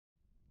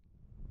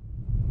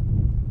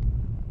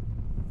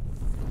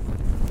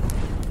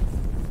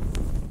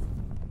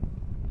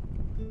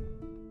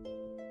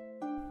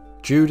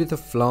Judith of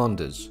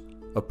Flanders,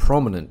 a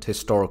prominent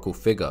historical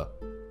figure,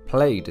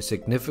 played a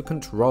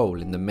significant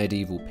role in the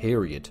medieval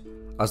period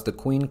as the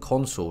Queen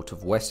Consort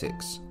of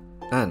Wessex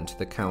and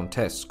the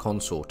Countess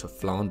Consort of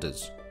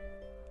Flanders.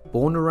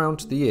 Born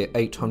around the year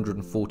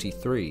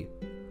 843,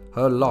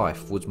 her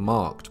life was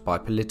marked by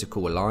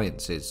political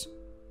alliances,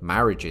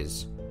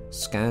 marriages,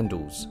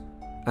 scandals,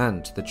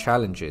 and the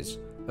challenges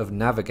of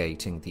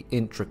navigating the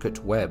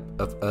intricate web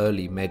of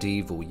early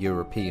medieval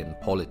European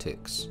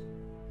politics.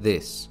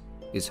 This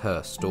is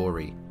her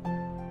story.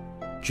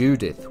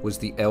 Judith was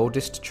the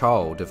eldest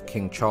child of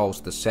King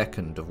Charles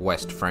II of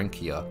West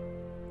Francia,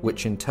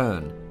 which in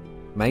turn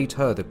made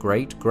her the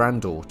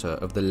great-granddaughter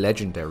of the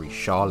legendary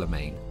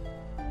Charlemagne,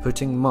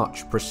 putting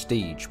much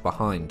prestige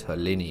behind her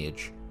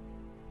lineage.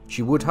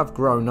 She would have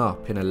grown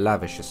up in a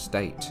lavish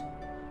estate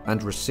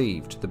and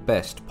received the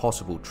best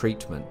possible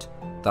treatment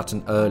that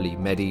an early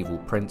medieval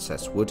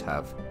princess would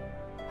have.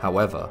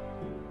 However,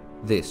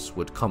 this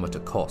would come at a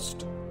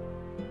cost.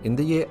 In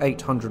the year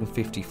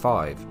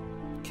 855,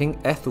 King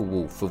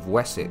Ethelwulf of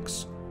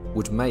Wessex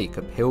would make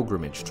a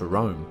pilgrimage to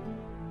Rome.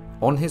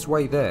 On his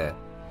way there,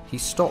 he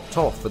stopped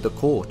off at the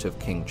court of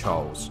King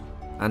Charles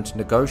and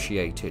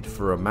negotiated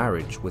for a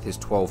marriage with his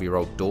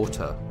 12-year-old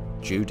daughter,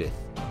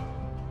 Judith.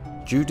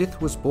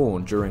 Judith was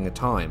born during a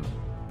time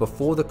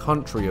before the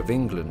country of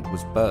England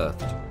was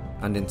birthed,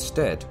 and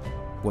instead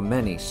were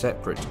many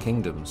separate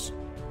kingdoms.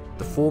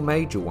 The four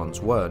major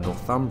ones were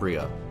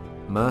Northumbria,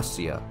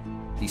 Mercia,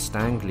 East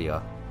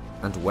Anglia,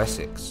 and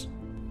Wessex.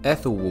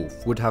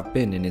 Ethelwulf would have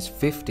been in his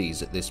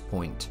 50s at this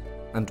point,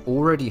 and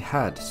already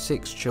had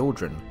 6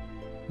 children,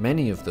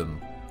 many of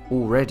them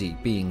already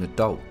being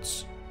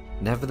adults.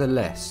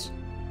 Nevertheless,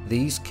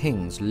 these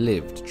kings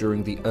lived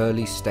during the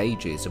early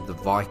stages of the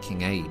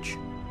Viking Age,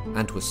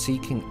 and were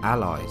seeking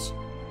allies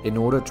in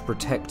order to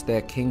protect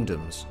their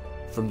kingdoms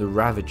from the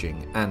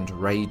ravaging and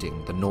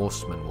raiding the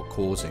Norsemen were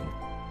causing.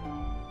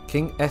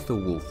 King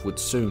Ethelwulf would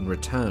soon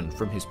return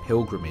from his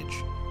pilgrimage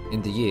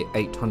in the year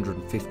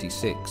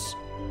 856,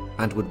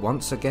 and would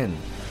once again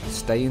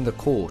stay in the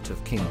court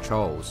of King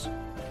Charles.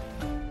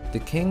 The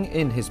king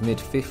in his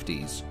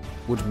mid-50s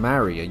would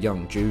marry a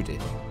young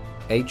Judith,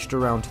 aged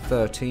around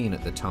 13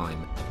 at the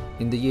time,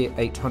 in the year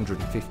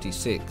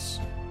 856.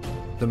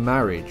 The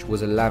marriage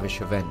was a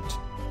lavish event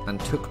and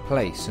took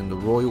place in the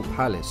royal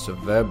palace of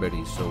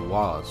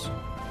Verbery-sur-Oise.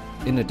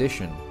 In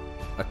addition,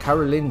 a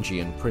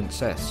Carolingian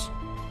princess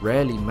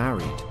rarely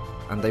married,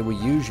 and they were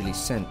usually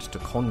sent to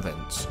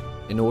convents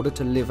in order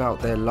to live out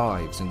their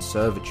lives in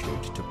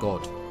servitude to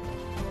God.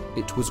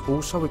 It was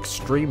also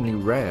extremely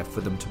rare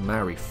for them to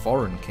marry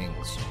foreign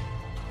kings.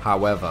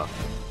 However,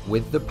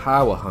 with the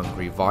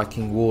power-hungry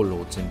Viking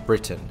warlords in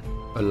Britain,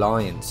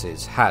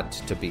 alliances had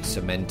to be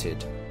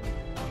cemented.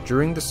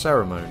 During the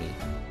ceremony,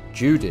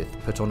 Judith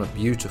put on a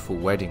beautiful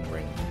wedding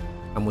ring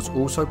and was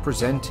also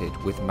presented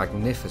with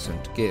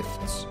magnificent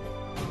gifts.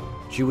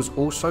 She was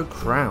also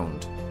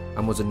crowned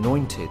and was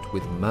anointed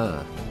with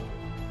myrrh.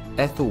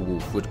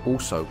 Ethelwulf would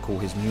also call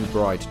his new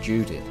bride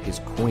Judith his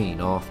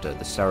queen after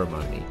the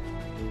ceremony.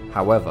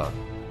 However,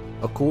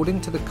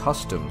 according to the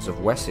customs of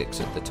Wessex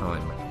at the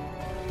time,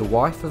 the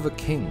wife of a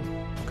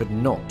king could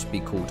not be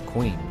called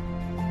queen,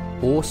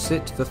 or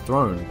sit the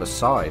throne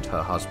beside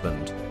her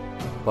husband,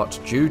 but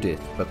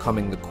Judith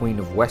becoming the Queen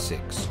of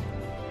Wessex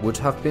would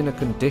have been a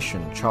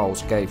condition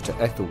Charles gave to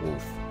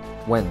Ethelwulf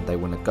when they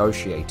were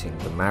negotiating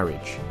the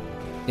marriage.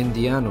 In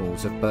the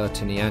Annals of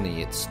Bertiniani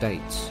it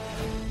states,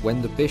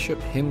 when the Bishop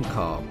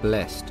Himkar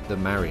blessed the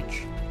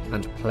marriage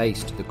and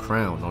placed the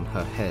crown on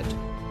her head,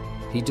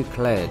 he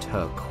declared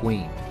her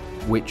queen,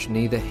 which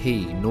neither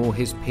he nor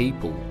his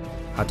people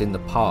had in the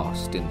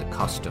past in the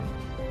custom.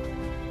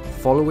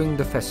 Following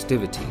the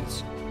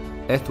festivities,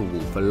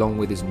 Ethelwulf along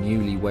with his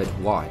newlywed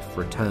wife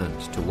returned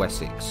to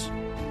Wessex.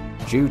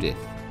 Judith,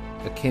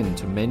 akin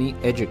to many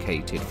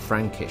educated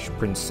Frankish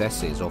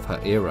princesses of her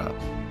era,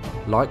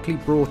 likely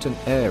brought an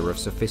air of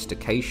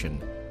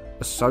sophistication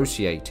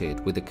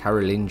associated with the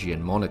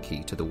Carolingian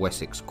monarchy to the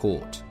Wessex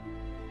court.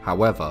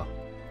 However,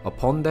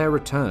 upon their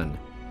return,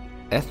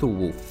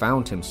 Ethelwulf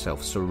found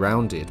himself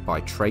surrounded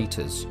by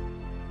traitors.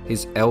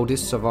 His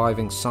eldest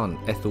surviving son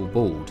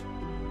Ethelbald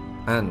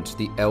and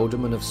the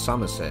Ealdorman of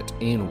Somerset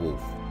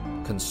Eanwulf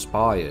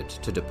conspired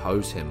to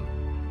depose him.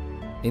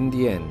 In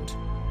the end,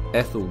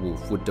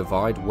 Ethelwulf would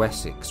divide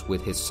Wessex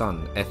with his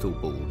son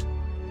Ethelbald.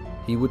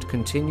 He would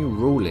continue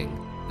ruling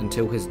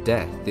until his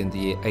death in the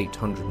year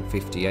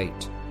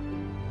 858.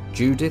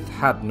 Judith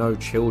had no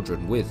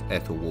children with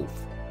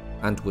Ethelwulf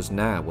and was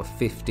now a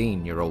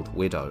 15-year-old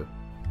widow.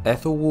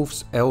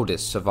 Ethelwulf's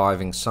eldest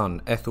surviving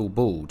son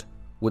Ethelbald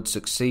would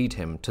succeed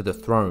him to the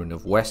throne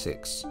of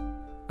Wessex,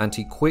 and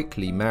he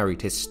quickly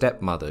married his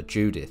stepmother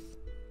Judith.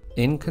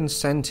 In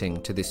consenting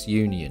to this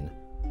union,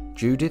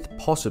 Judith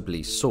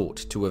possibly sought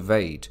to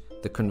evade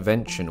the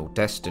conventional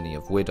destiny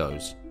of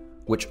widows,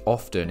 which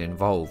often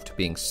involved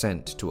being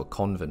sent to a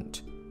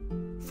convent.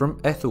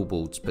 From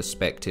Ethelbald's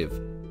perspective,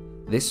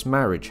 this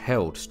marriage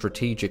held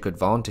strategic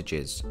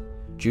advantages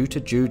due to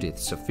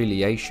Judith's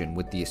affiliation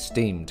with the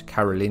esteemed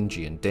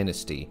Carolingian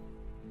dynasty.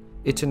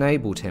 It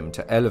enabled him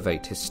to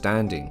elevate his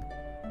standing,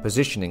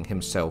 positioning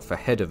himself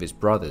ahead of his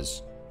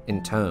brothers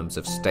in terms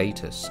of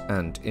status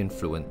and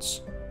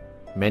influence.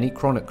 Many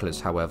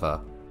chroniclers,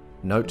 however,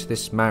 note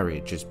this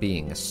marriage as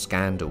being a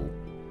scandal,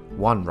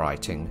 one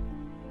writing,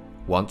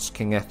 "Once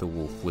King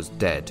Ethelwulf was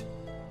dead,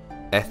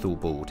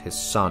 Ethelbald his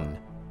son,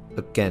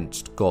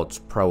 against God's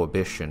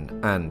prohibition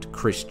and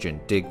Christian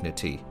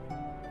dignity,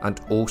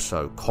 and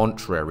also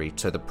contrary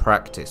to the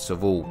practice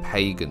of all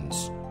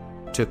pagans,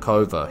 took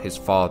over his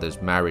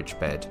father's marriage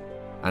bed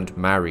and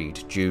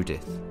married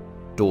Judith,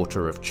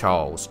 daughter of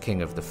Charles,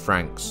 King of the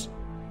Franks,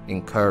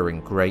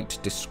 incurring great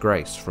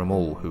disgrace from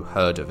all who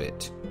heard of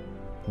it."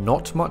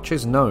 Not much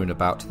is known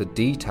about the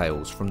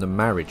details from the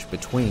marriage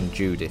between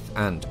Judith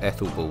and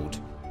Ethelbald.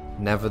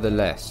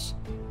 Nevertheless,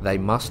 they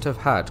must have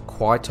had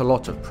quite a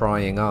lot of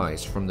prying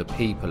eyes from the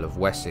people of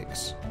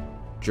Wessex.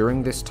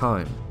 During this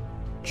time,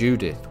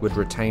 Judith would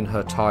retain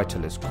her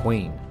title as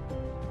queen,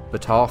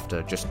 but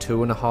after just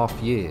 2.5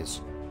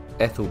 years,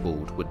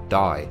 Ethelbald would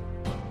die.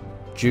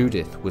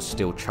 Judith was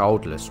still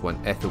childless when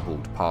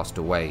Ethelbald passed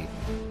away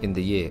in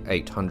the year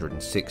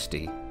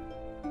 860.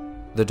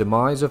 The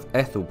demise of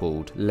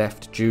Ethelbald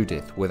left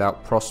Judith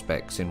without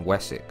prospects in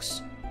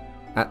Wessex.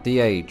 At the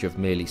age of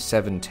merely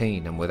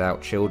 17 and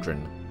without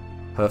children,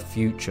 her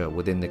future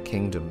within the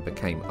kingdom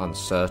became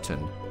uncertain.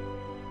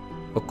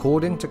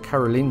 According to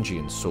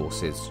Carolingian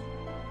sources,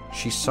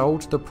 she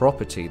sold the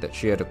property that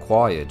she had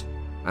acquired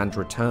and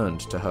returned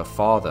to her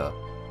father,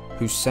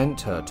 who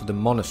sent her to the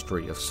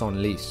monastery of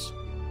Senlis,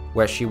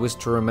 where she was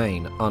to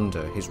remain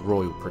under his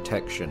royal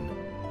protection.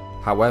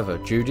 However,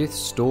 Judith's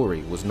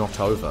story was not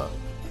over.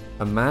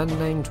 A man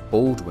named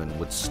Baldwin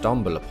would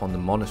stumble upon the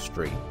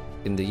monastery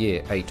in the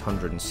year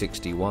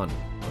 861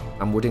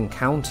 and would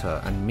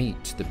encounter and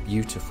meet the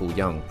beautiful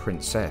young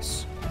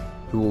princess,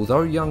 who,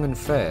 although young and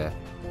fair,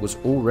 was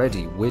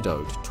already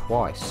widowed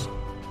twice.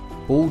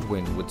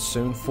 Baldwin would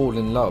soon fall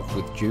in love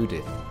with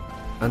Judith,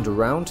 and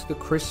around the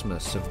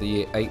Christmas of the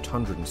year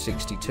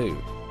 862,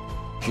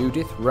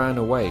 Judith ran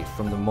away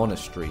from the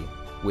monastery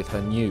with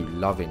her new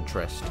love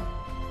interest.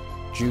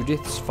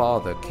 Judith's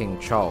father, King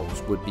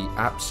Charles, would be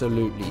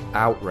absolutely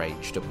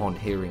outraged upon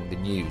hearing the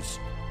news.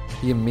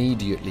 He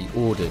immediately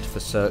ordered for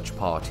search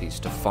parties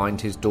to find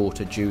his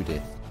daughter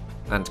Judith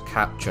and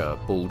capture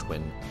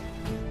Baldwin.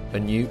 A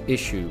new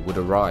issue would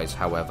arise,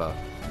 however.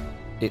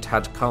 It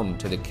had come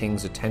to the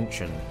king's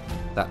attention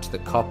that the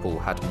couple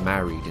had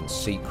married in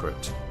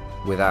secret,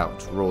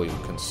 without royal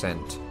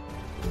consent.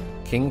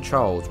 King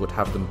Charles would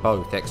have them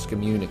both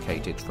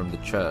excommunicated from the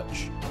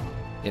church.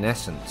 In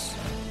essence,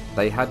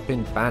 they had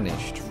been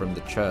banished from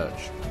the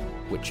church,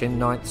 which in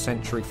 9th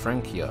century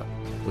Francia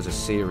was a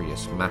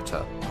serious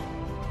matter.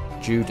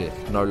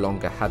 Judith no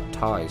longer had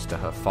ties to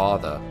her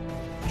father,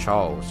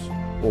 Charles,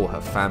 or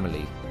her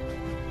family.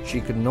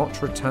 She could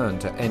not return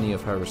to any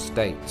of her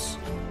estates,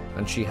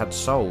 and she had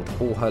sold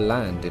all her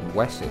land in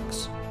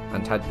Wessex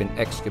and had been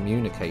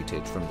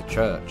excommunicated from the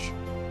church.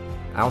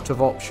 Out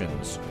of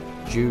options,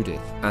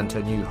 Judith and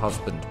her new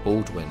husband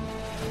Baldwin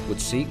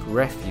would seek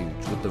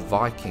refuge with the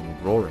Viking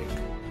Rorik,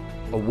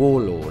 a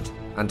warlord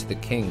and the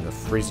king of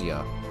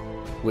Frisia,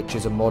 which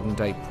is a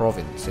modern-day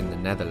province in the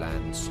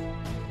Netherlands.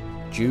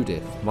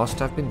 Judith must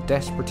have been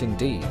desperate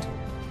indeed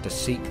to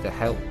seek the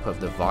help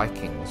of the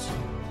Vikings.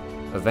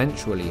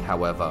 Eventually,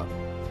 however,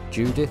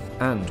 Judith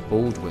and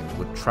Baldwin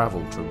would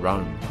travel to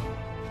Rome.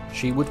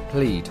 She would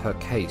plead her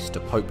case to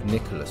Pope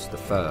Nicholas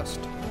I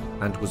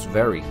and was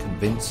very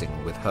convincing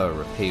with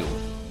her appeal.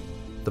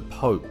 The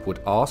Pope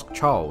would ask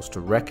Charles to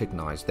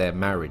recognize their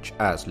marriage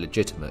as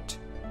legitimate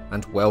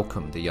and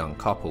welcome the young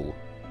couple,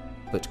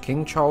 but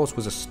King Charles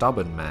was a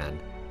stubborn man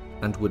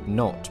and would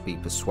not be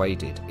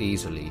persuaded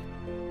easily.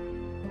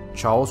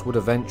 Charles would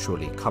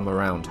eventually come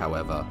around,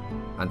 however,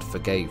 and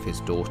forgave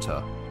his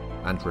daughter,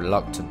 and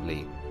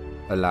reluctantly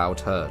allowed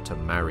her to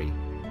marry.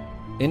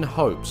 In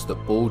hopes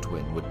that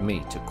Baldwin would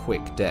meet a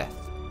quick death,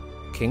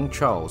 King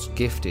Charles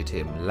gifted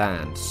him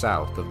land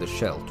south of the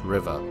Scheldt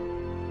River,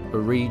 a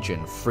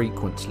region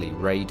frequently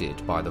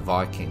raided by the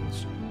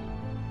Vikings.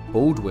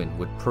 Baldwin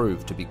would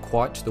prove to be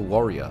quite the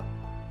warrior,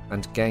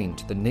 and gained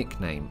the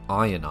nickname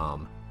Iron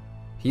Arm.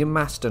 He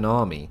amassed an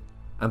army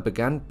and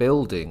began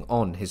building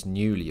on his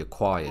newly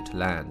acquired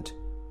land.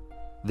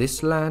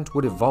 This land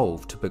would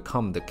evolve to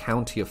become the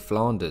County of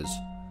Flanders,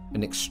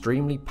 an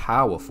extremely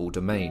powerful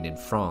domain in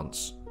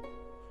France.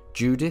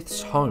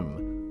 Judith's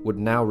home would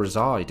now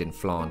reside in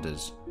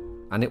Flanders,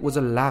 and it was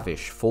a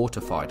lavish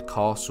fortified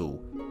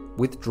castle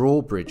with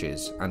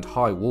drawbridges and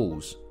high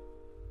walls.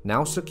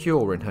 Now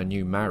secure in her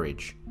new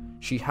marriage,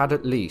 she had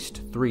at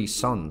least 3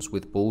 sons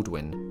with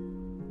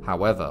Baldwin.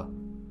 However,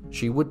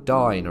 she would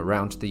die in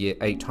around the year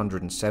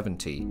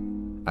 870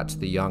 at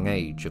the young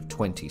age of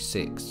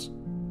 26.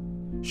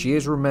 She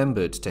is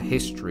remembered to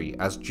history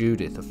as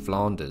Judith of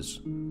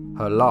Flanders.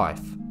 Her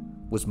life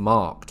was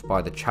marked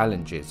by the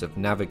challenges of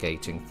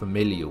navigating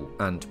familial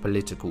and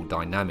political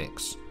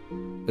dynamics,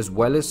 as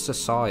well as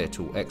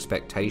societal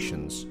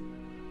expectations.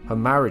 Her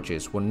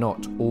marriages were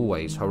not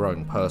always her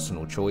own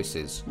personal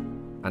choices,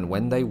 and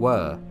when they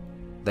were,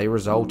 they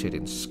resulted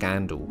in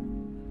scandal,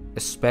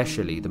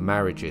 especially the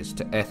marriages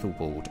to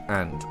Ethelbald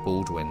and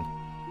Baldwin.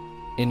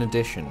 In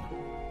addition,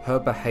 her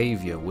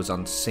behaviour was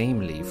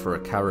unseemly for a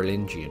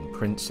Carolingian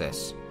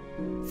princess,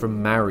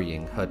 from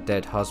marrying her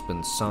dead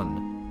husband's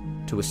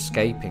son to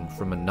escaping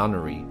from a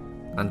nunnery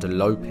and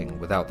eloping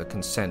without the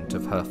consent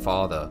of her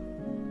father.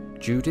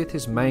 Judith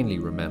is mainly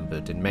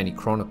remembered in many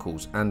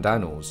chronicles and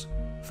annals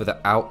for the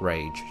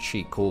outrage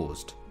she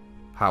caused.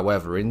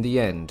 However, in the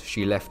end,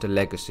 she left a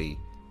legacy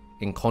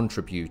in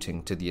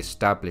contributing to the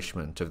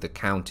establishment of the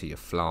County of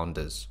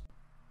Flanders.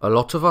 A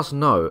lot of us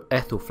know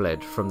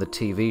Ethelfled from the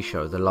TV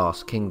show The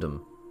Last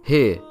Kingdom.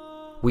 Here,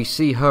 we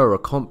see her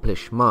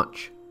accomplish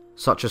much,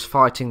 such as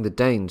fighting the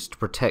Danes to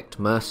protect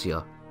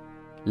Mercia.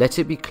 Let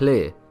it be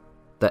clear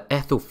that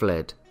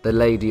Ethelfled, the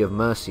Lady of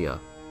Mercia,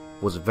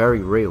 was very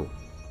real,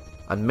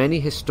 and many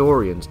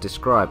historians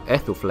describe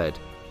Ethelfled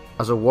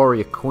as a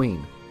warrior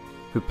queen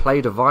who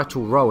played a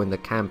vital role in the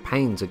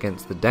campaigns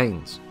against the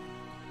Danes.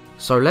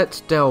 So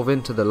let's delve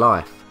into the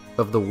life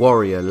of the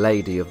warrior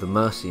Lady of the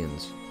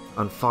Mercians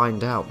and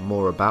find out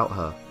more about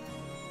her.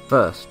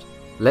 First,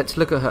 let's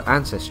look at her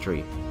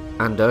ancestry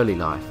and early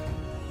life.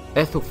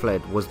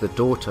 Ethelfled was the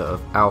daughter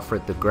of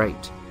Alfred the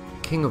Great,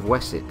 King of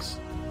Wessex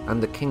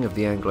and the King of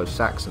the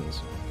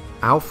Anglo-Saxons.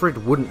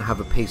 Alfred wouldn't have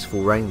a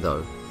peaceful reign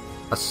though.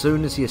 As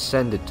soon as he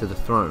ascended to the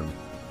throne,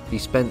 he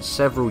spent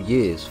several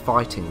years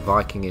fighting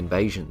Viking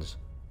invasions.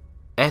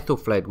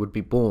 Ethelfled would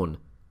be born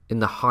in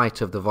the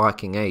height of the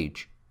Viking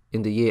Age,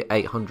 in the year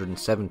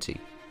 870.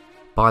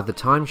 By the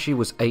time she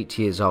was 8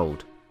 years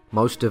old,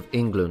 most of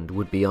England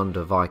would be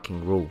under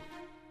Viking rule.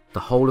 The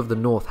whole of the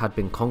north had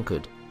been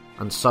conquered,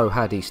 and so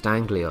had East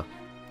Anglia,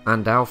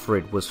 and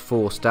Alfred was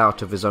forced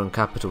out of his own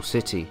capital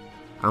city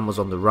and was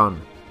on the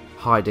run,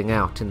 hiding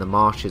out in the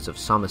marshes of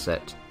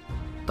Somerset.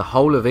 The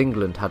whole of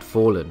England had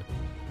fallen,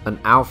 and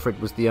Alfred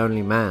was the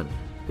only man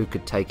who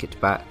could take it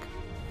back.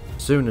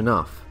 Soon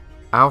enough,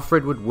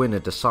 Alfred would win a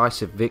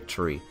decisive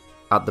victory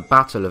at the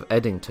Battle of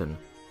Edington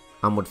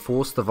and would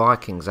force the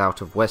Vikings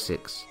out of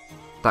Wessex.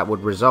 That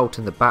would result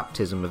in the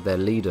baptism of their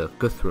leader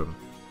Guthrum.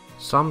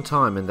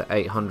 Sometime in the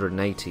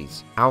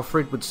 880s,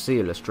 Alfred would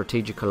seal a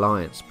strategic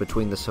alliance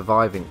between the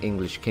surviving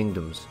English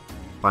kingdoms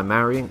by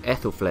marrying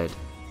Ethelfled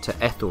to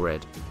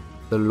Ethelred,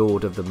 the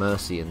Lord of the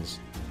Mercians.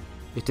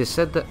 It is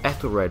said that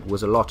Ethelred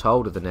was a lot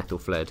older than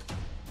Ethelfled,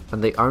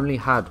 and they only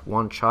had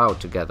one child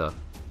together,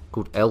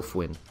 called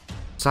Elfwin.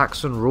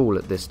 Saxon rule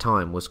at this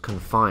time was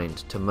confined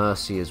to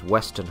Mercia's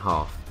western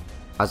half,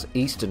 as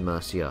eastern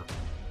Mercia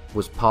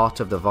was part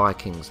of the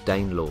Vikings'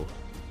 Danelaw.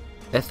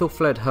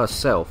 Ethelfled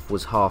herself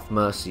was half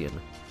Mercian,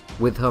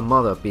 with her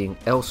mother being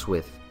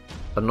Elswith,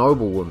 a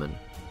noblewoman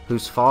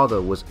whose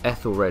father was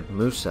Ethelred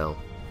Musel,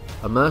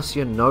 a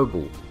Mercian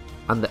noble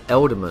and the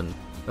ealdorman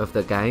of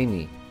the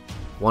Gaeni,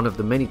 one of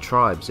the many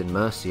tribes in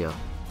Mercia.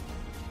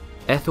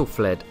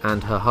 Ethelfled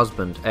and her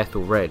husband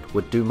Ethelred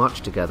would do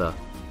much together,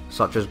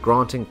 such as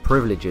granting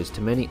privileges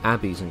to many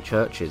abbeys and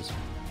churches.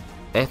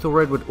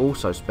 Ethelred would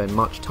also spend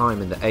much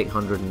time in the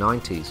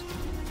 890s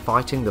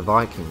fighting the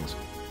Vikings,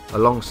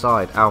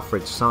 alongside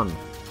Alfred's son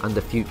and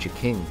the future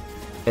king,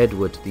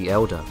 Edward the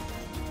Elder.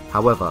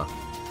 However,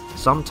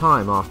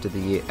 sometime after the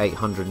year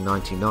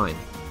 899,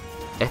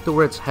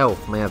 Ethelred's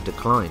health may have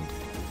declined,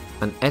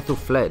 and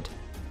Ethelfled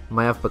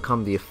may have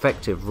become the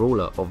effective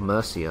ruler of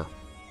Mercia.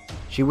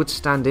 She would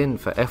stand in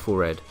for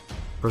Ethelred,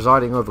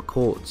 presiding over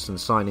courts and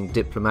signing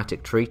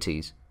diplomatic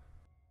treaties.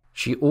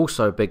 She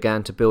also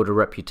began to build a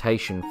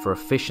reputation for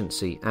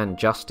efficiency and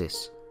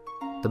justice.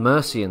 The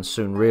Mercians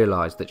soon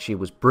realised that she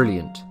was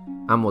brilliant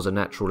and was a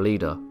natural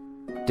leader,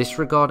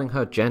 disregarding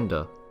her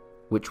gender,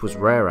 which was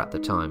rare at the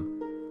time.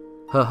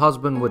 Her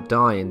husband would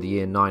die in the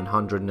year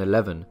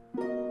 911,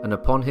 and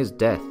upon his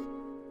death,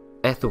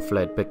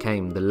 Ethelfled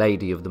became the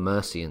Lady of the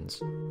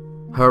Mercians.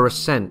 Her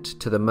ascent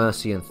to the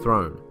Mercian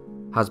throne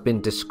has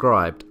been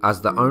described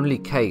as the only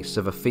case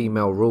of a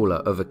female ruler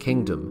of a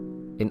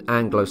kingdom in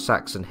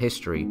Anglo-Saxon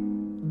history,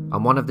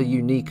 and one of the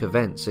unique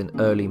events in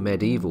early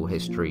medieval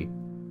history.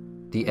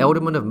 The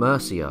ealdorman of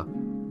Mercia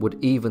would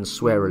even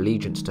swear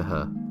allegiance to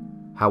her.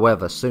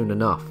 However, soon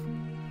enough,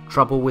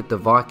 trouble with the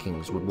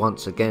Vikings would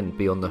once again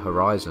be on the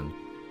horizon.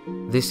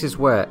 This is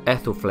where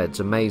Ethelfled's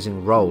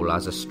amazing role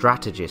as a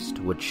strategist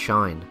would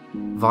shine.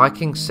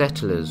 Viking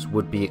settlers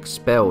would be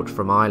expelled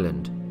from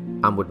Ireland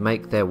and would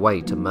make their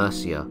way to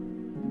Mercia.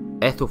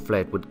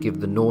 Ethelfled would give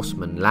the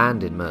Norsemen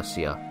land in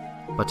Mercia,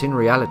 but in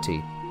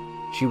reality,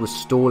 she was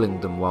stalling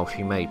them while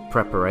she made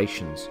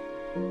preparations.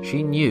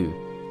 She knew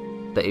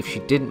that if she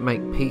didn't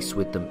make peace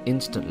with them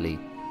instantly,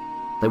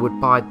 they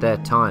would bide their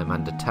time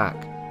and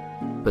attack.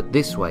 But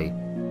this way,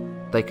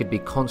 they could be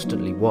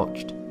constantly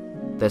watched,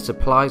 their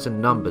supplies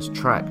and numbers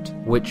tracked,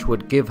 which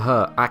would give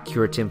her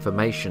accurate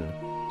information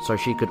so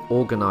she could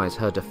organise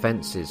her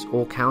defences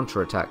or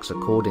counterattacks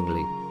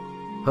accordingly.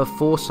 Her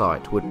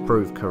foresight would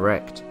prove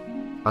correct,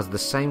 as the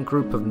same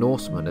group of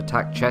Norsemen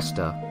attacked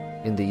Chester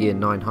in the year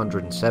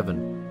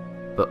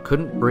 907, but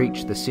couldn't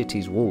breach the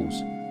city's walls.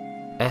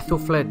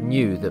 Ethelfled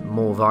knew that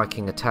more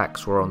Viking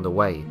attacks were on the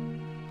way,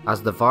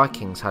 as the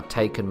Vikings had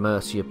taken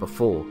Mercia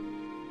before,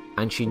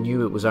 and she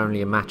knew it was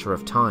only a matter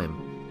of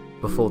time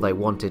before they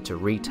wanted to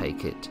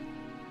retake it.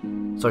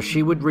 So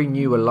she would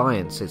renew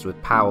alliances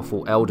with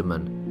powerful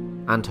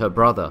ealdormen and her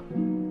brother,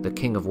 the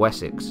King of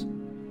Wessex.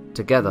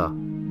 Together,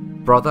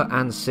 brother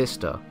and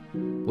sister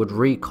would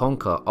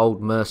reconquer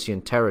old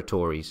Mercian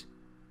territories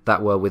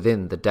that were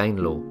within the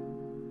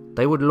Danelaw.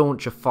 They would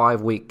launch a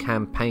 5-week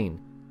campaign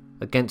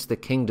against the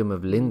kingdom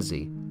of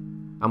Lindsey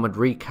and would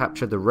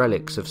recapture the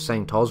relics of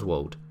Saint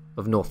Oswald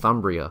of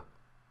Northumbria.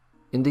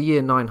 In the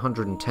year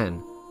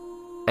 910,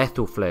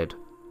 Ethelfled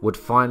would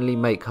finally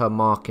make her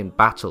mark in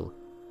battle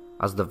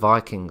as the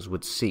Vikings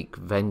would seek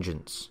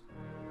vengeance.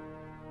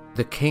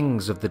 The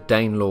kings of the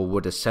Danelaw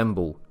would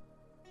assemble.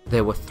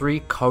 There were 3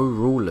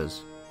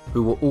 co-rulers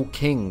who were all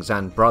kings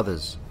and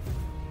brothers.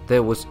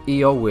 There was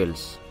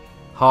Eowils,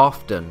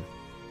 Halfdan,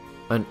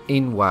 and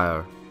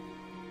Inwaer.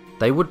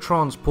 They would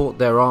transport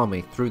their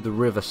army through the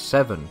River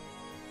Severn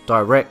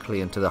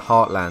directly into the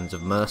heartlands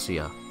of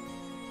Mercia.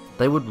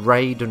 They would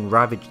raid and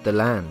ravage the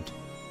land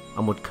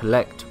and would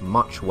collect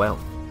much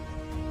wealth.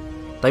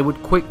 They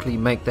would quickly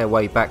make their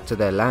way back to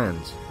their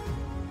lands,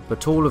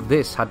 but all of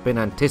this had been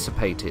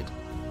anticipated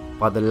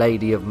by the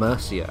Lady of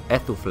Mercia,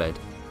 Ethelfled.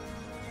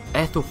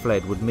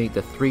 Ethelfled would meet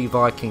the 3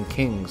 Viking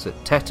kings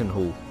at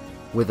Tettenhall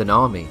with an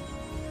army.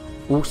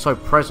 Also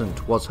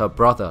present was her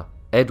brother,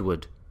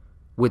 Edward,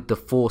 with the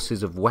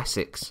forces of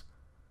Wessex.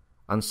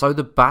 And so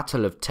the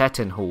Battle of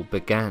Tettenhall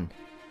began.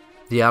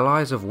 The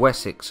allies of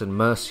Wessex and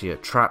Mercia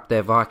trapped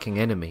their Viking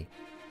enemy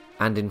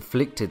and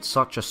inflicted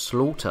such a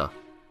slaughter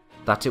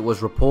that it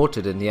was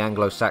reported in the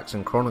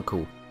Anglo-Saxon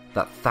Chronicle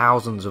that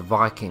thousands of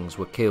Vikings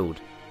were killed.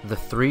 The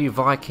 3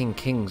 Viking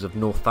kings of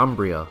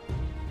Northumbria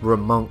were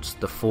amongst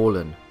the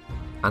fallen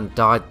and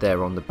died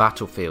there on the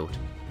battlefield.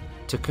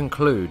 To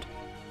conclude,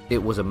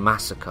 it was a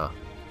massacre.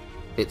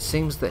 It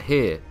seems that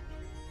here,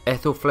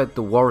 Ethelfled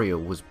the warrior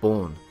was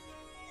born.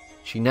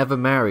 She never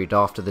married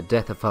after the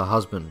death of her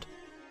husband.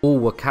 All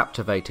were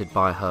captivated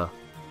by her,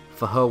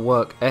 for her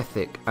work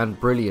ethic and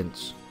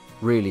brilliance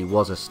really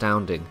was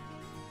astounding.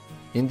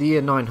 In the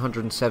year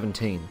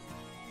 917,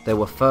 there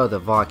were further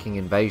Viking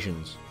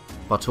invasions,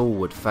 but all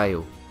would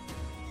fail.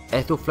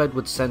 Ethelfled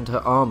would send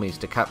her armies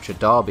to capture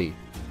Derby,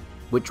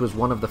 which was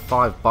one of the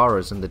 5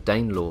 boroughs in the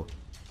Danelaw,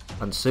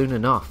 and soon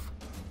enough,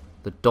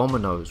 the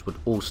dominoes would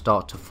all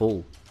start to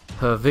fall.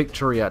 Her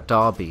victory at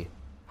Derby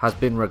has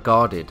been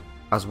regarded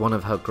as one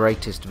of her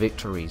greatest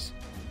victories,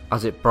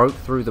 as it broke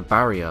through the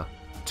barrier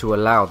to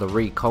allow the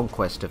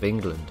reconquest of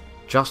England.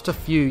 Just a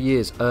few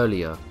years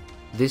earlier,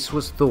 this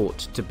was thought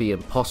to be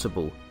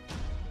impossible.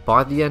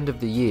 By the end of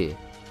the year,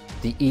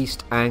 the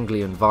East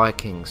Anglian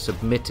Vikings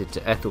submitted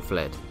to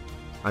Ethelfled,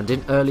 and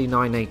in early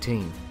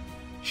 918,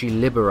 she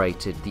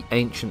liberated the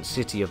ancient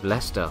city of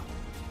Leicester,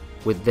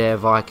 with their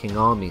Viking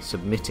army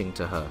submitting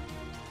to her.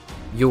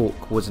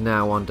 York was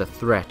now under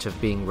threat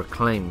of being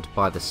reclaimed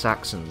by the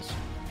Saxons,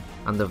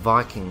 and the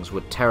Vikings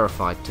were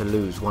terrified to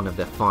lose one of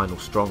their final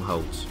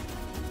strongholds.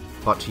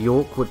 But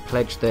York would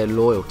pledge their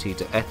loyalty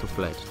to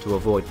Ethelfled to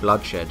avoid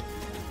bloodshed,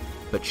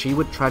 but she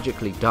would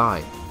tragically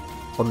die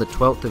on the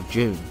 12th of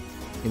June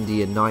in the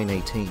year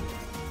 918,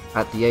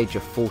 at the age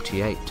of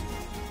 48,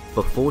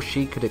 before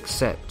she could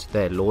accept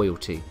their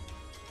loyalty.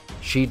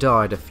 She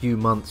died a few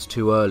months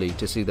too early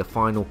to see the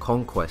final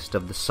conquest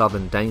of the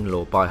southern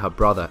Danelaw by her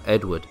brother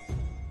Edward.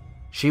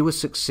 She was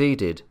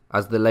succeeded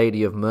as the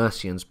Lady of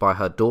Mercians by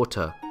her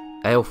daughter,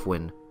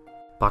 Aelfwine,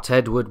 but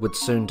Edward would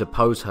soon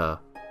depose her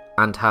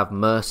and have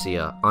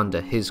Mercia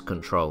under his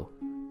control.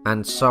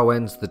 And so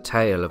ends the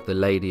tale of the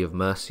Lady of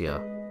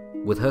Mercia,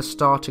 with her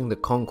starting the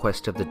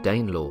conquest of the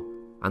Danelaw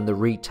and the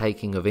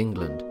retaking of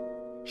England.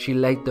 She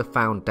laid the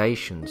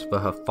foundations for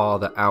her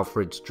father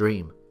Alfred's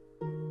dream,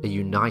 a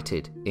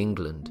united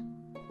England.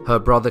 Her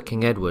brother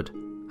King Edward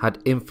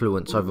had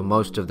influence over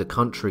most of the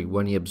country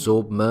when he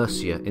absorbed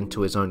Mercia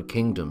into his own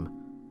kingdom,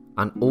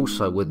 and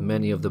also with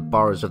many of the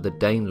boroughs of the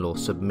Danelaw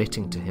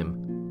submitting to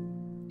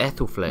him.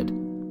 Ethelfled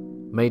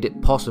made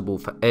it possible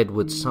for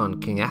Edward's son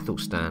King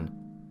Athelstan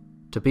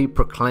to be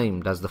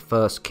proclaimed as the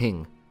first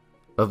king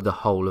of the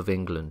whole of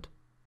England.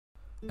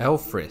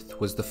 Elfrith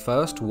was the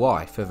first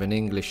wife of an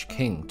English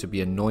king to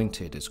be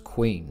anointed as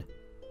queen.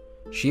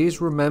 She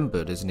is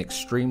remembered as an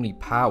extremely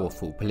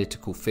powerful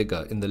political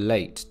figure in the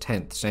late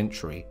 10th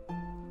century,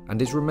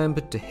 and is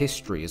remembered to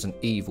history as an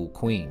evil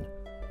queen,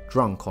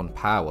 drunk on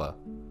power,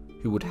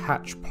 who would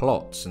hatch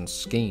plots and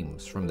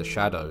schemes from the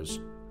shadows.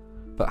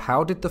 But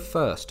how did the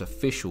first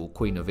official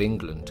Queen of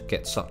England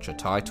get such a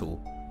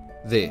title?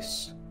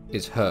 This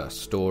is her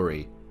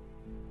story.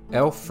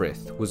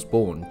 Elfrith was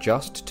born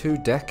just 2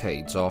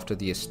 decades after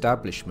the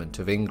establishment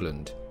of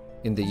England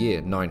in the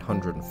year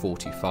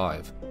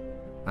 945,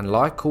 and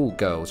like all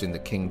girls in the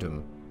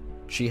kingdom,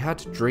 she had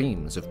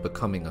dreams of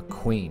becoming a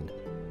queen.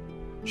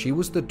 She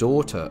was the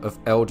daughter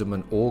of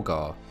Ealdorman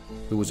Orgar,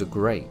 who was a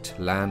great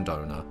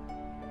landowner.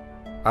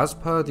 As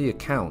per the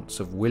accounts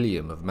of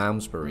William of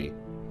Malmesbury,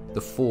 the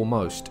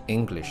foremost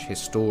English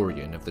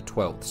historian of the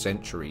 12th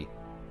century,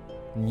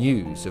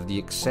 news of the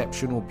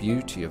exceptional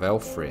beauty of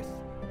Elfrith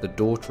the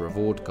daughter of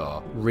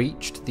Ordgar,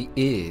 reached the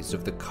ears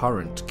of the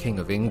current King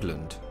of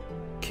England,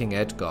 King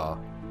Edgar.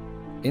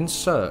 In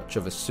search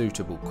of a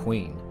suitable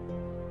queen,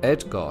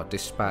 Edgar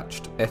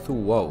dispatched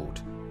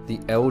Ethelwold, the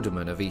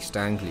ealdorman of East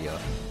Anglia,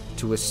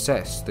 to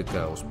assess the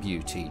girl's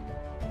beauty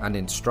and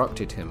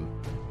instructed him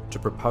to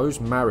propose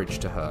marriage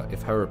to her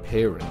if her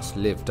appearance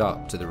lived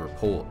up to the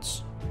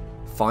reports.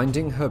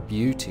 Finding her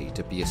beauty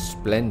to be as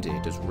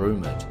splendid as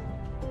rumoured,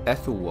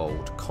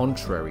 Ethelwold,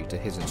 contrary to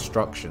his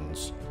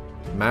instructions,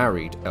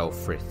 married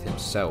Elfrith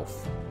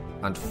himself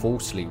and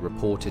falsely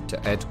reported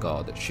to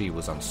Edgar that she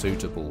was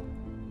unsuitable.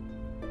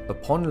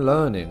 Upon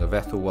learning of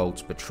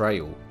Ethelwold's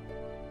betrayal,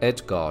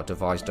 Edgar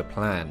devised a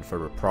plan for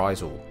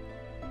reprisal.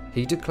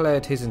 He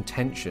declared his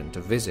intention to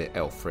visit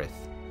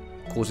Elfrith,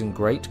 causing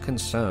great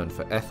concern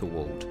for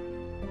Ethelwold.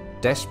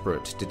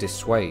 Desperate to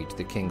dissuade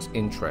the king's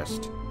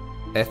interest,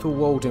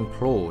 Ethelwold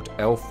implored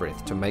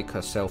Elfrith to make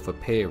herself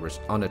appear as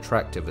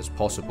unattractive as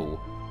possible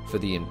for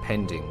the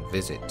impending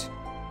visit.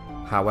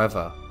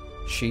 However,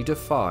 she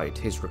defied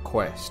his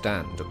request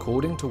and,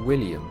 according to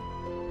William,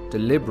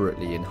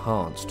 deliberately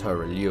enhanced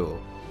her allure.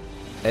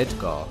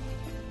 Edgar,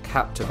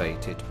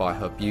 captivated by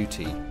her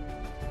beauty,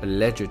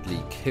 allegedly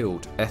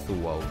killed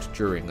Ethelwold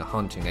during a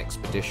hunting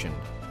expedition.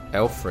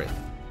 Elfrith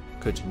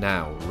could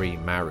now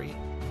remarry.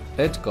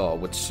 Edgar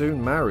would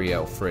soon marry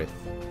Elfrith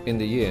in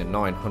the year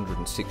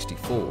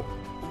 964.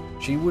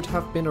 She would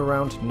have been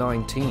around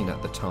 19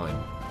 at the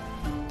time.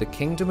 The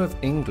Kingdom of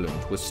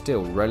England was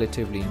still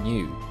relatively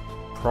new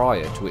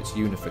prior to its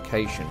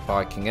unification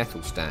by King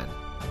Ethelstan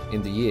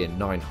in the year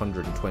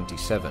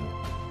 927.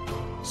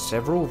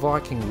 Several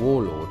Viking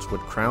warlords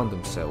would crown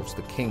themselves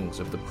the kings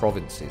of the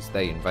provinces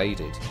they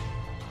invaded.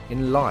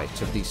 In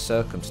light of these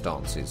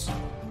circumstances,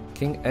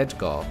 King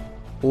Edgar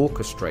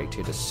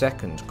orchestrated a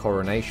second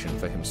coronation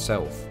for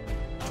himself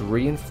to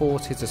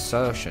reinforce his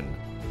assertion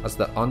as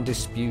the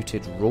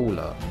undisputed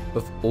ruler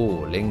of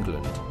all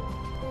England.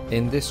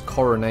 In this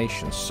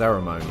coronation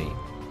ceremony,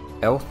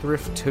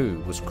 Elfrith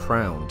too was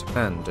crowned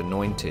and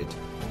anointed,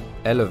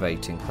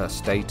 elevating her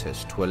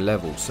status to a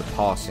level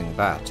surpassing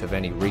that of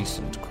any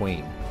recent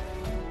queen.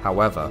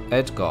 However,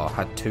 Edgar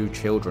had 2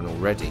 children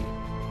already,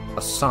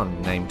 a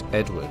son named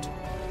Edward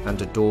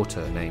and a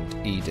daughter named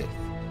Edith.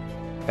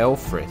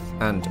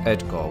 Elfrith and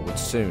Edgar would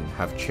soon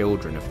have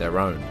children of their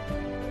own,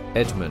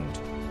 Edmund,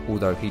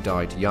 although he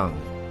died young,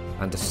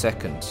 and a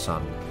second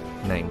son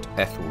named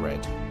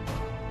Ethelred.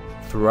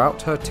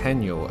 Throughout her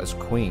tenure as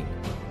queen,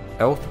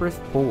 Elfrith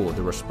bore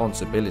the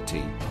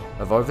responsibility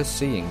of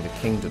overseeing the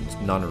kingdom's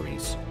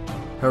nunneries.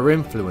 Her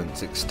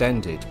influence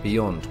extended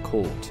beyond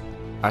court,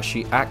 as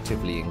she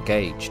actively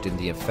engaged in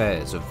the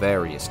affairs of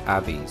various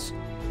abbeys,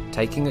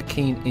 taking a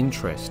keen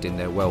interest in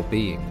their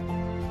well-being.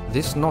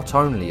 This not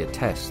only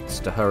attests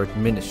to her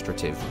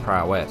administrative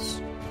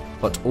prowess,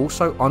 but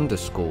also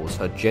underscores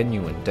her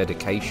genuine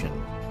dedication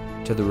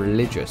to the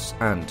religious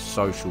and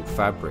social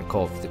fabric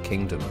of the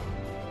kingdom.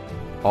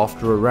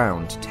 After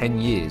around 10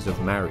 years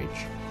of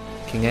marriage,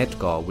 King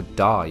Edgar would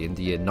die in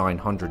the year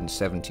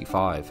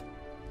 975.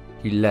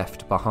 He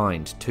left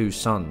behind 2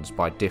 sons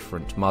by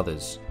different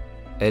mothers,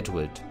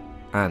 Edward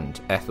and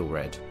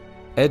Ethelred.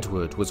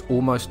 Edward was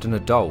almost an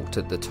adult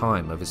at the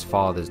time of his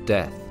father's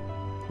death,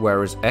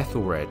 whereas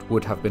Ethelred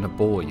would have been a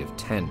boy of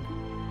 10.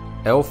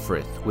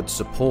 Elfrith would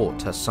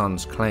support her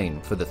son's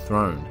claim for the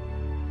throne.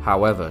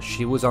 However,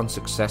 she was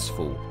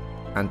unsuccessful,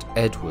 and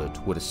Edward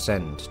would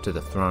ascend to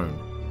the throne,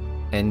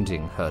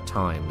 ending her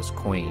time as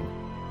queen.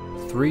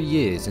 3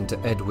 years into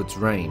Edward's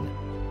reign,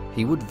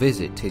 he would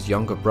visit his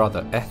younger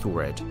brother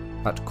Ethelred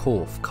at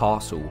Corfe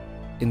Castle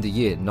in the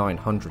year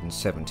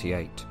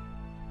 978.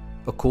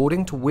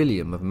 According to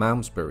William of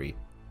Malmesbury,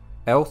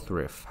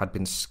 Elfrith had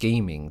been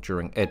scheming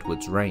during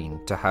Edward's reign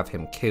to have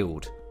him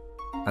killed,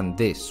 and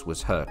this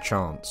was her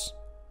chance.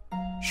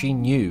 She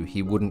knew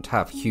he wouldn't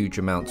have huge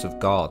amounts of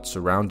guards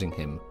surrounding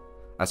him,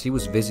 as he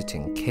was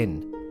visiting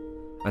kin,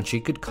 and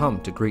she could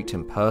come to greet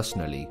him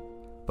personally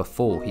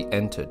before he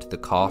entered the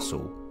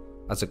castle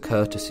as a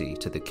courtesy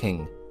to the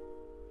king.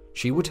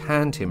 She would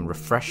hand him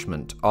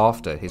refreshment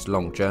after his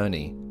long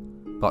journey,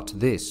 but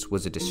this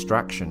was a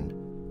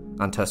distraction,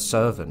 and her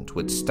servant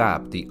would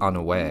stab the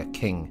unaware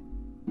king.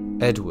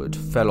 Edward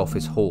fell off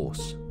his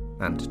horse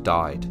and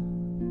died.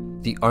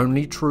 The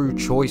only true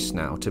choice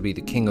now to be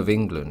the King of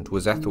England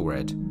was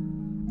Ethelred,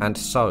 and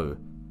so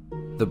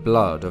the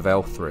blood of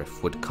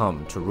Elfrith would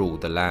come to rule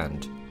the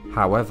land.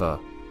 However,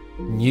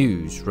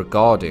 news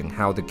regarding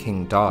how the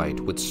king died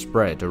would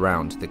spread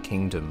around the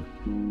kingdom,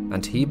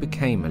 and he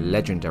became a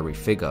legendary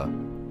figure,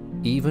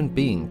 even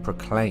being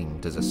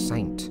proclaimed as a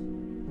saint.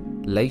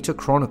 Later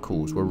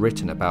chronicles were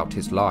written about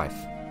his life,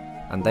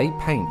 and they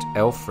paint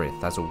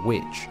Elfrith as a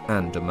witch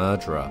and a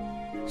murderer.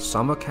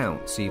 Some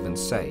accounts even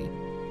say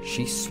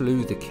she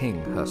slew the king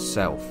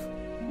herself.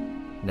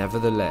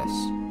 Nevertheless,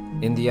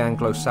 in the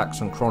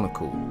Anglo-Saxon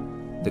Chronicle,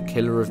 the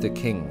killer of the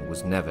king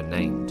was never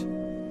named.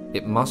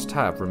 It must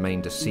have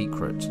remained a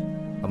secret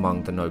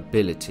among the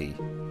nobility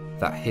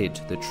that hid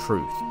the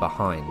truth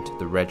behind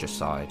the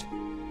regicide.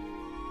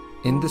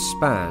 In the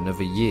span of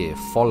a year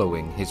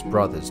following his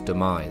brother's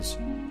demise,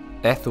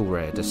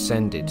 Ethelred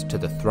ascended to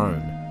the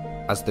throne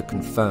as the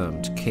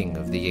confirmed king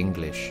of the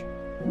English.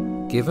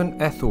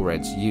 Given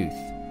Ethelred's youth,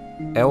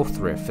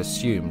 Elthryth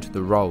assumed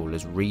the role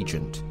as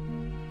regent,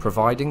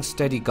 providing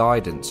steady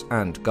guidance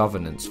and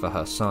governance for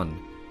her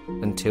son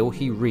until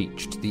he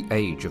reached the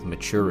age of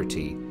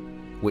maturity,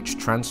 which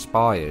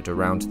transpired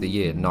around the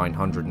year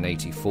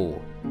 984.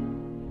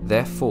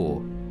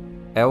 Therefore,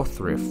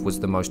 Elthryth was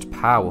the most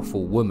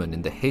powerful woman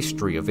in the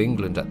history of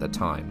England at the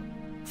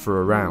time,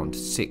 for around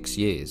 6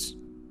 years.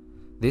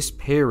 This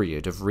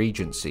period of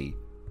regency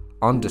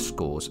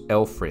underscores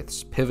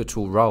Elthryth's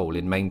pivotal role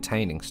in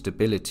maintaining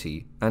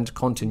stability and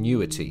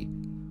continuity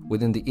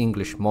within the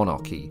English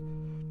monarchy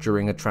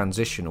during a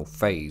transitional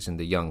phase in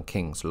the young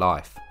king's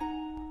life.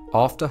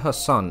 After her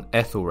son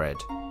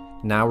Ethelred,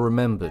 now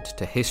remembered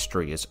to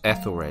history as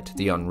Ethelred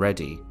the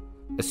Unready,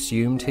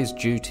 assumed his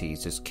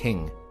duties as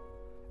king,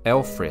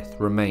 Elthryth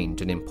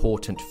remained an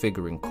important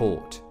figure in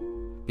court,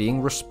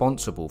 being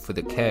responsible for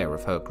the care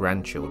of her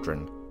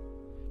grandchildren.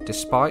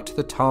 Despite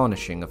the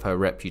tarnishing of her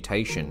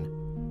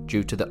reputation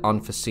due to the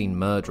unforeseen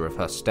murder of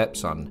her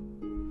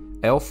stepson,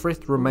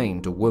 Elthryth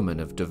remained a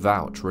woman of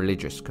devout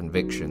religious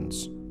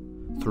convictions.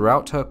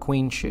 Throughout her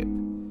queenship,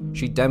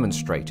 she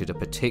demonstrated a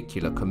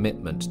particular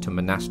commitment to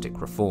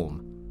monastic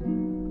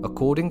reform.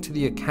 According to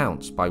the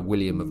accounts by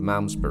William of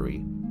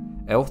Malmesbury,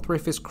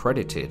 Elthryth is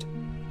credited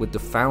with the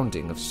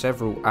founding of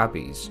several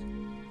abbeys.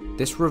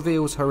 This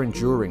reveals her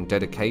enduring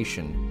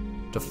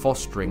dedication to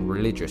fostering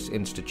religious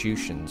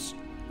institutions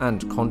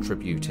and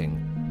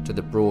contributing to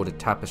the broader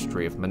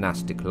tapestry of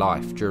monastic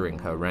life during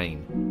her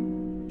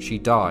reign. She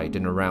died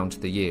in around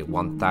the year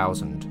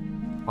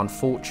 1000,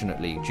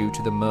 unfortunately due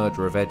to the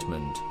murder of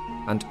Edmund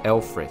and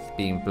Elthryth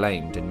being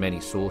blamed in many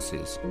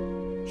sources.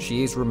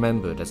 She is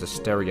remembered as a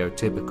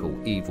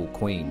stereotypical evil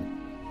queen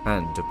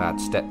and a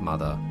bad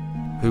stepmother,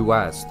 who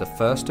as the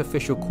first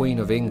official queen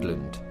of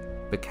England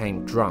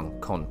became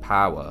drunk on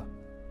power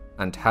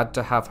and had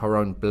to have her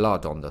own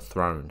blood on the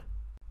throne.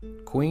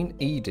 Queen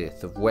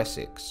Edith of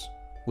Wessex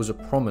was a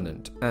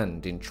prominent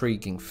and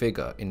intriguing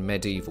figure in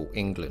medieval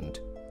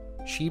England.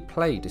 She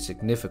played a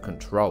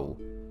significant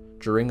role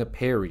during a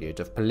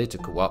period of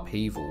political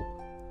upheaval,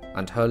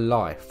 and her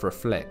life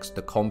reflects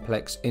the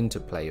complex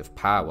interplay of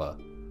power,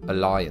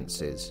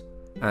 alliances,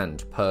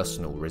 and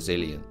personal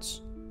resilience.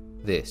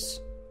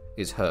 This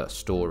is her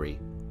story.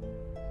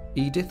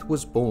 Edith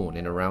was born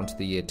in around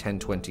the year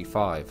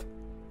 1025,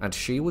 and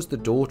she was the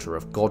daughter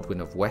of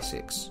Godwin of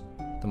Wessex,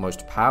 the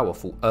most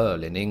powerful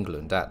earl in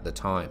England at the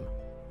time.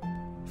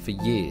 For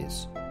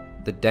years,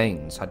 the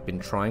Danes had been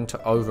trying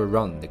to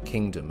overrun the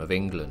Kingdom of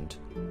England,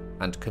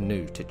 and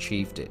Canute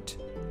achieved it,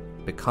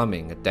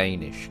 becoming a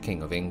Danish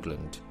King of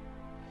England.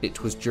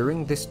 It was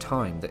during this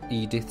time that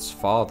Edith's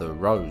father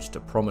rose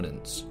to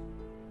prominence.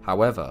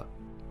 However,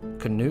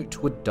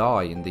 Canute would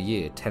die in the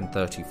year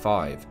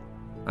 1035,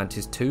 and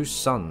his 2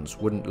 sons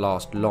wouldn't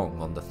last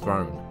long on the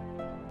throne.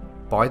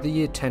 By the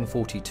year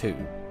 1042,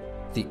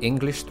 the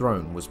English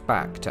throne was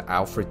back to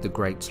Alfred the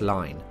Great's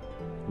line,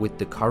 with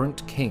the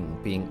current king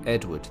being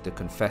Edward the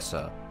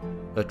Confessor,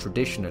 a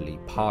traditionally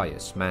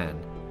pious man.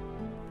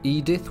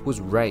 Edith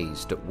was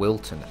raised at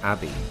Wilton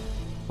Abbey,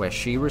 where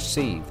she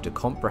received a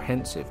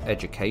comprehensive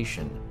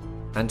education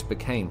and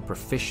became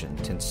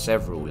proficient in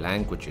several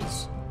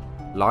languages,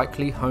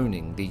 likely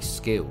honing these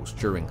skills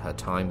during her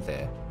time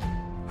there.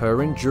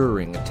 Her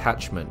enduring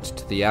attachment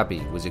to the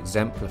abbey was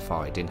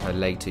exemplified in her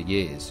later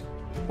years,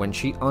 when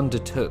she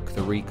undertook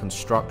the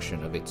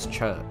reconstruction of its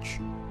church.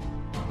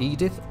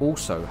 Edith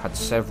also had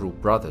several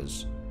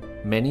brothers,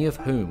 many of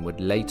whom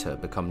would later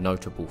become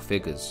notable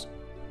figures.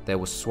 There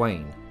was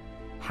Sweyn,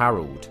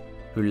 Harold,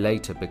 who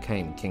later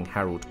became King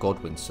Harold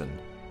Godwinson,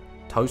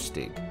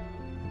 Tostig,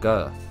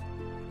 Gurth,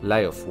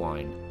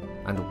 Leofwine,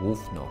 and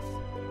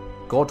Wulfnoth.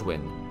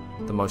 Godwin,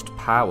 the most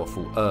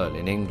powerful earl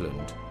in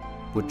England,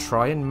 would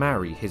try and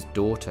marry his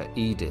daughter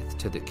Edith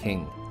to the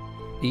king.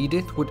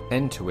 Edith would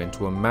enter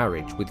into a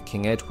marriage with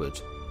King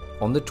Edward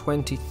on the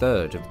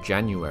 23rd of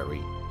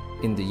January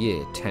in the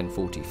year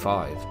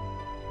 1045.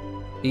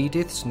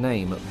 Edith's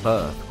name at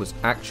birth was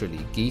actually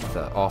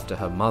Geitha after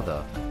her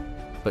mother,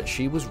 but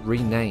she was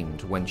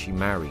renamed when she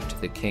married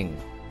the king.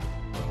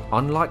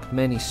 Unlike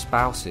many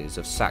spouses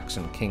of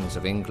Saxon kings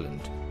of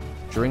England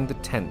during the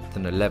 10th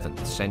and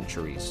 11th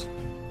centuries,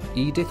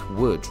 Edith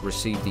would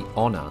receive the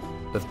honour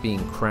of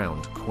being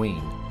crowned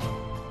queen.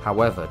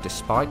 However,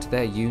 despite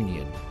their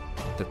union,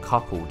 the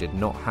couple did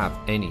not have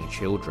any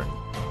children.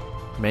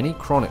 Many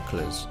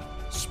chroniclers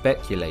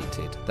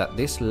speculated that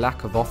this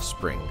lack of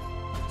offspring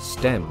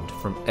stemmed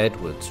from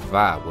Edward's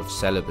vow of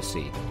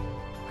celibacy.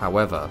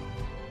 However,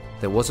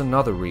 there was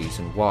another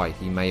reason why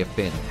he may have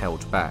been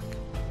held back.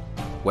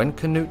 When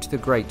Canute the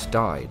Great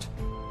died,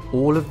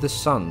 all of the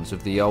sons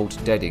of the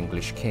old dead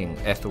English king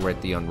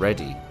Ethelred the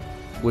Unready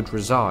would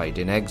reside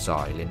in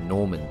exile in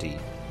Normandy.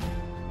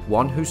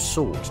 One who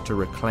sought to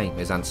reclaim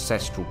his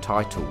ancestral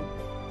title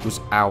was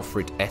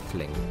Alfred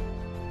Atheling,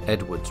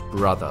 Edward's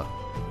brother.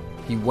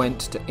 He went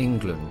to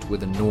England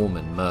with a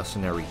Norman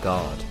mercenary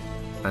guard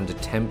and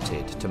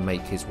attempted to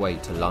make his way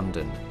to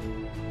London.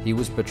 He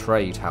was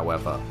betrayed,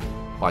 however,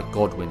 by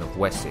Godwin of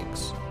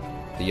Wessex.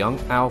 The young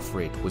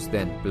Alfred was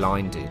then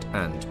blinded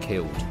and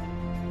killed.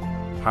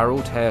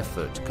 Harold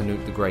Harefoot,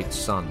 Canute the Great's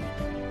son,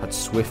 had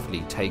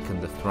swiftly taken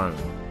the throne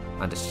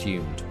and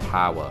assumed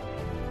power.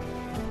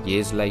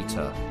 Years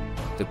later,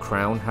 the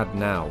crown had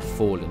now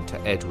fallen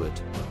to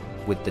Edward,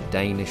 with the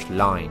Danish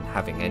line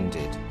having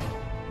ended,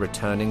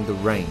 returning the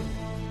reign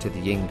to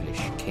the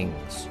English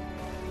kings.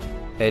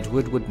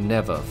 Edward would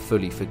never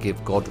fully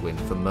forgive Godwin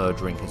for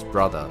murdering his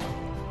brother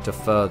to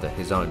further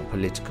his own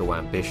political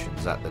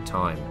ambitions at the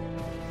time,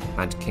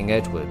 and King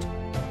Edward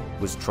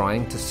was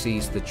trying to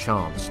seize the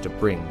chance to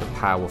bring the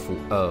powerful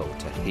Earl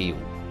to heel.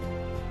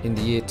 In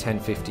the year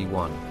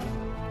 1051,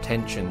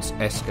 tensions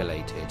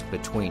escalated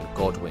between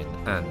Godwin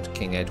and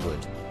King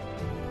Edward,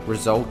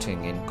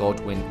 resulting in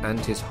Godwin and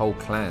his whole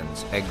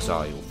clan's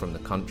exile from the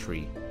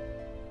country.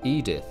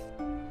 Edith,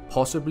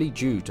 possibly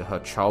due to her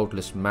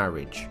childless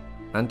marriage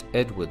and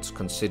Edward's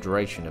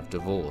consideration of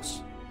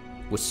divorce,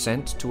 was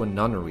sent to a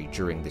nunnery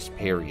during this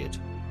period.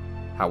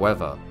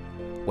 However,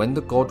 when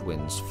the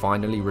Godwins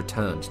finally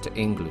returned to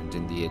England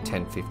in the year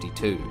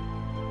 1052,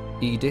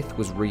 Edith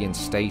was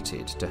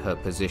reinstated to her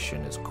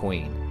position as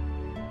queen.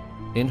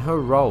 In her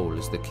role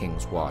as the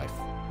king's wife,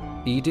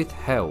 Edith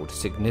held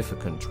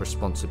significant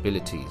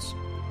responsibilities,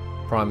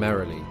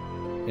 primarily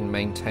in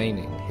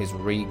maintaining his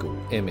regal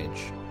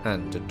image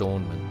and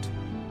adornment.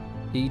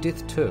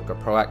 Edith took a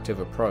proactive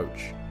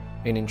approach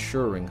in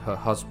ensuring her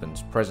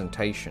husband's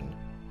presentation,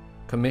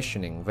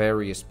 commissioning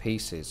various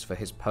pieces for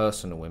his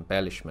personal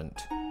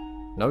embellishment.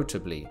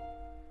 Notably,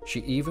 she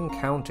even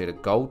counted a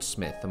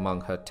goldsmith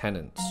among her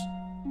tenants,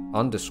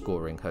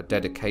 underscoring her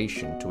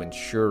dedication to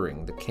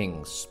ensuring the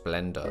king's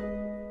splendour.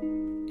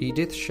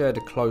 Edith shared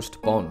a close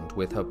bond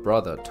with her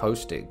brother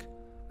Tostig,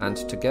 and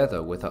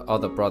together with her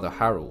other brother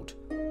Harold,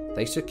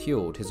 they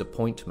secured his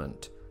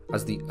appointment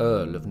as the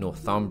Earl of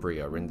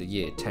Northumbria in the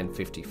year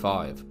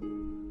 1055.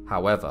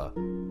 However,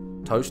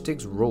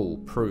 Tostig's rule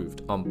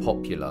proved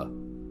unpopular,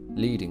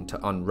 leading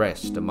to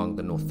unrest among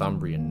the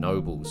Northumbrian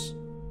nobles.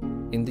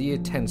 In the year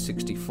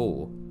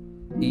 1064,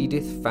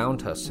 Edith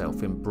found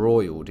herself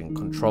embroiled in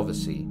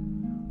controversy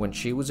when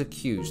she was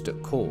accused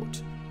at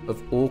court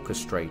of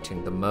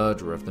orchestrating the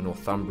murder of the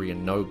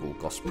Northumbrian noble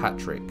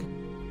Gospatrick,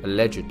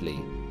 allegedly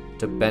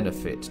to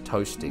benefit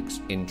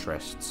Tostig's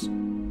interests.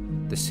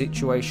 The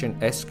situation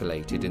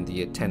escalated in the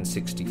year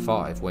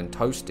 1065 when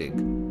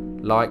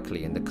Tostig,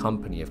 likely in the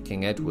company of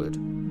King Edward,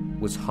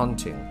 was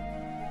hunting,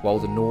 while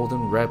the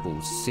northern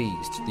rebels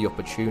seized the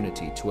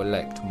opportunity to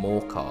elect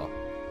Morcar,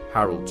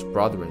 Harold's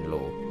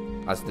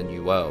brother-in-law, as the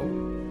new Earl.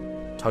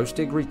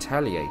 Tostig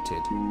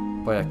retaliated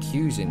by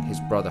accusing his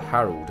brother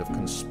Harold of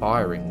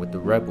conspiring with the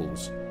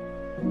rebels,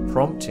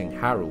 prompting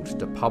Harold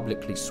to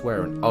publicly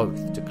swear an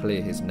oath to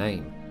clear his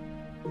name.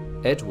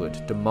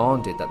 Edward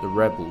demanded that the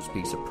rebels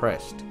be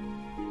suppressed,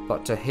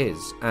 but to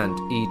his and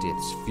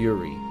Edith's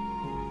fury,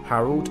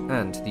 Harold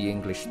and the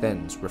English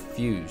Thens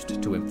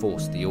refused to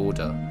enforce the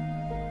order.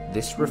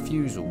 This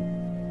refusal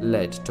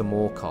led to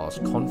Morcar's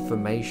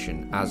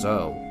confirmation as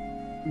Earl,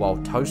 while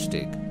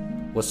Tostig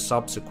was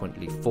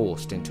subsequently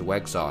forced into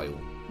exile,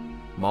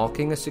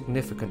 marking a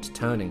significant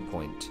turning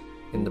point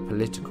in the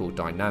political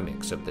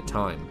dynamics of the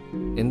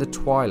time. In the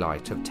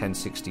twilight of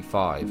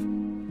 1065,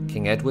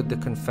 King Edward the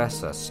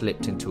Confessor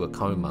slipped into a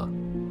coma,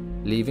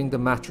 leaving the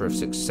matter of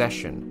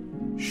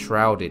succession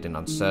shrouded in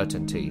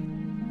uncertainty.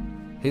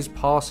 His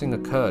passing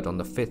occurred on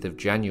the 5th of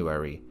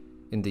January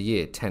in the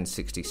year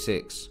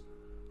 1066.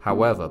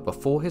 However,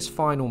 before his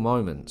final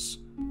moments,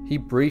 he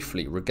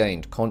briefly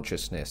regained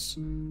consciousness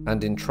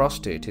and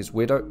entrusted his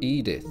widow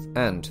Edith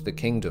and the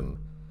kingdom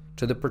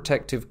to the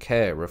protective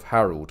care of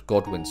Harold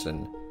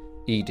Godwinson,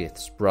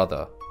 Edith's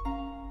brother.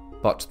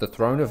 But the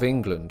throne of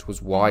England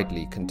was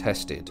widely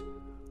contested,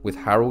 with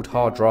Harold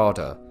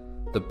Hardrada,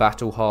 the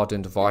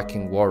battle-hardened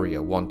Viking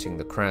warrior, wanting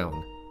the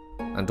crown,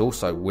 and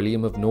also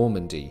William of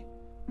Normandy,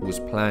 who was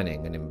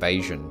planning an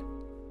invasion.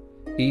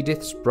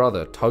 Edith's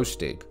brother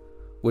Tostig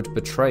would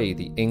betray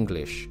the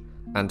English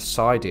and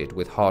sided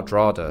with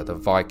Hardrada, the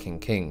Viking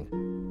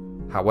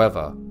king.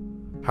 However,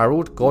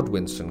 Harold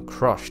Godwinson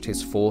crushed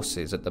his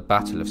forces at the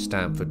Battle of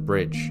Stamford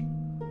Bridge.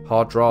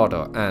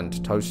 Hardrada and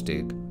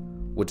Tostig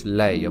would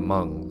lay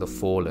among the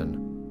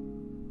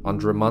fallen.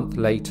 Under a month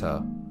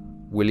later,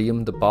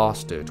 William the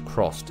Bastard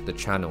crossed the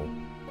Channel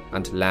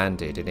and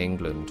landed in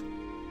England,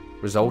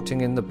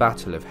 resulting in the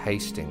Battle of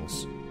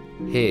Hastings.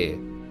 Here,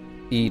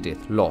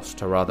 Edith lost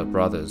her other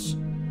brothers,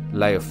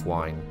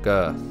 Leofwine,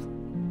 Gurth,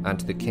 and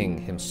the king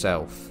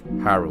himself,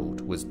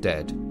 Harold, was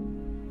dead.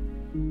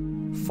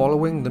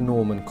 Following the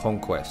Norman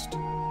conquest,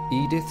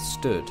 Edith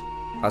stood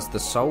as the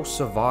sole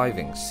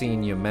surviving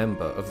senior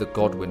member of the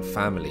Godwin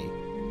family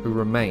who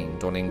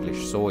remained on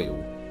English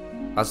soil,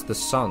 as the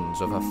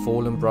sons of her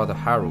fallen brother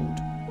Harold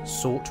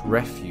sought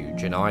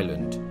refuge in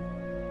Ireland.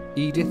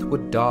 Edith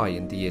would die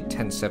in the year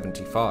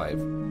 1075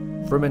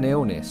 from an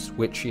illness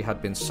which she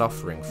had been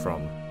suffering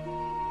from.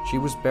 She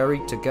was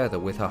buried together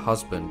with her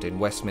husband in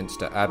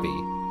Westminster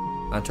Abbey,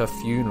 and her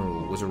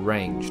funeral was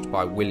arranged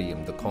by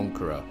William the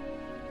Conqueror,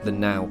 the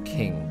now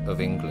King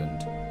of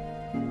England.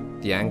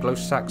 The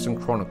Anglo-Saxon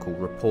Chronicle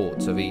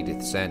reports of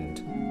Edith's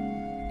end.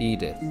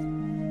 Edith,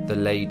 the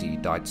lady,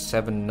 died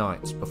 7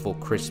 nights before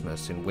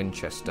Christmas in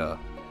Winchester.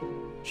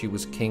 She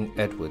was King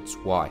Edward's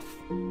wife,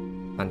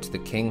 and the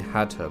king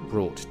had her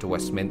brought to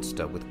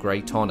Westminster with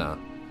great honour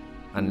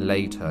and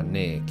laid her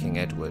near King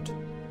Edward,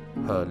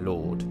 her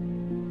lord.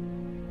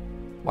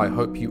 I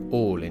hope you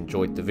all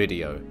enjoyed the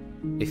video.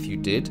 If you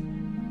did,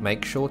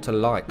 make sure to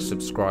like,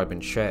 subscribe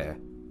and share,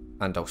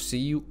 and I'll see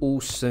you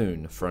all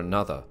soon for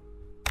another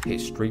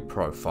History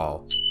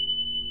Profile.